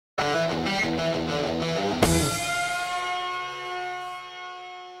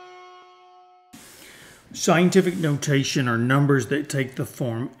Scientific notation are numbers that take the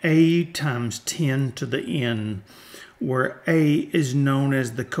form a times 10 to the n, where a is known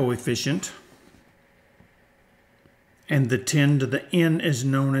as the coefficient and the 10 to the n is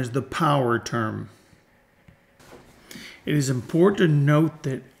known as the power term. It is important to note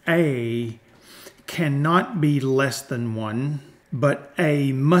that a cannot be less than 1, but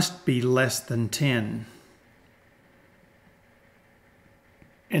a must be less than 10.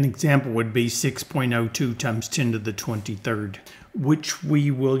 An example would be 6.02 times 10 to the 23rd, which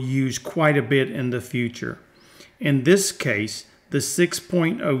we will use quite a bit in the future. In this case, the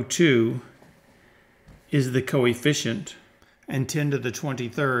 6.02 is the coefficient, and 10 to the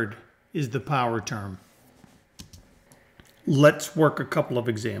 23rd is the power term. Let's work a couple of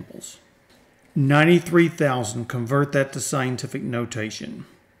examples. 93,000, convert that to scientific notation.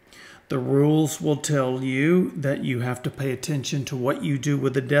 The rules will tell you that you have to pay attention to what you do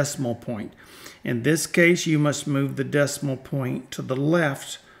with the decimal point. In this case, you must move the decimal point to the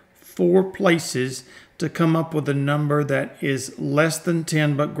left 4 places to come up with a number that is less than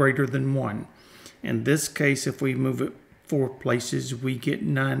 10 but greater than 1. In this case, if we move it 4 places, we get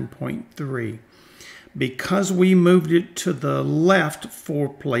 9.3. Because we moved it to the left 4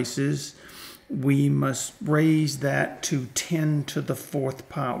 places, we must raise that to 10 to the 4th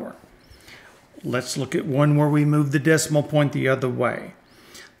power. Let's look at one where we move the decimal point the other way.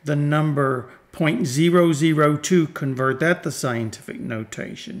 The number 0.002, convert that to scientific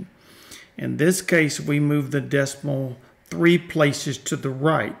notation. In this case, we move the decimal 3 places to the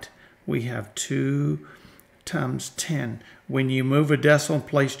right. We have 2 times 10. When you move a decimal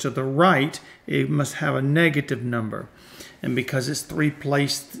place to the right, it must have a negative number. And because it's 3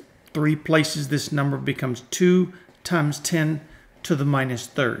 places, this number becomes 2 times 10 to the minus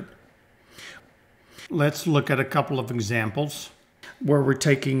 3rd. Let's look at a couple of examples where we're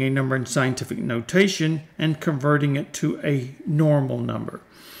taking a number in scientific notation and converting it to a normal number.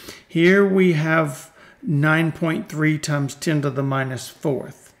 Here we have 9.3 times 10 to the minus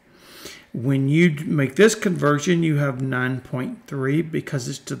 4th. When you make this conversion, you have 9.3 because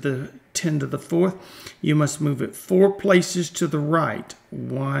it's to the 10 to the 4th. You must move it 4 places to the right.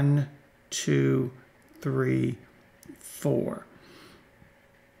 1, 2, 3, 4.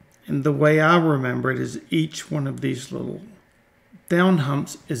 And the way I remember it is each one of these little down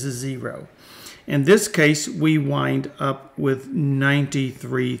humps is a 0. In this case, we wind up with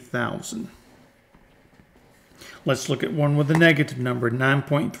 93,000. Let's look at one with a negative number,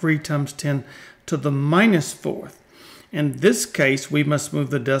 9.3 times 10 to the minus 4th. In this case, we must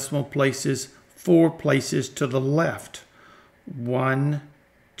move the decimal places 4 places to the left. 1,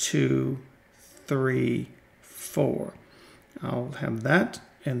 2, 3, 4. I'll have that,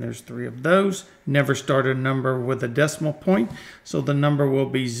 and there's 3 of those. Never start a number with a decimal point, so the number will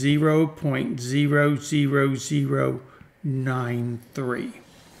be 0.00093.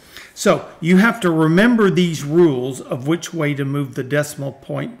 So you have to remember these rules of which way to move the decimal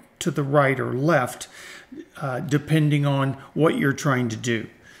point to the right or left, depending on what you're trying to do.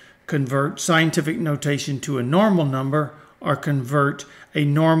 Convert scientific notation to a normal number, or convert a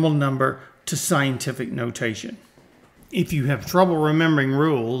normal number to scientific notation. If you have trouble remembering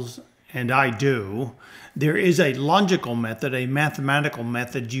rules, and I do, there is a logical method, a mathematical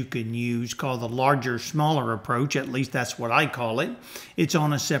method you can use called the larger, smaller approach. At least that's what I call it. It's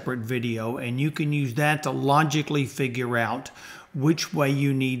on a separate video, and you can use that to logically figure out which way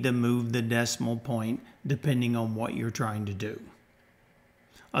you need to move the decimal point depending on what you're trying to do.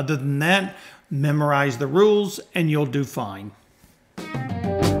 Other than that, memorize the rules and you'll do fine.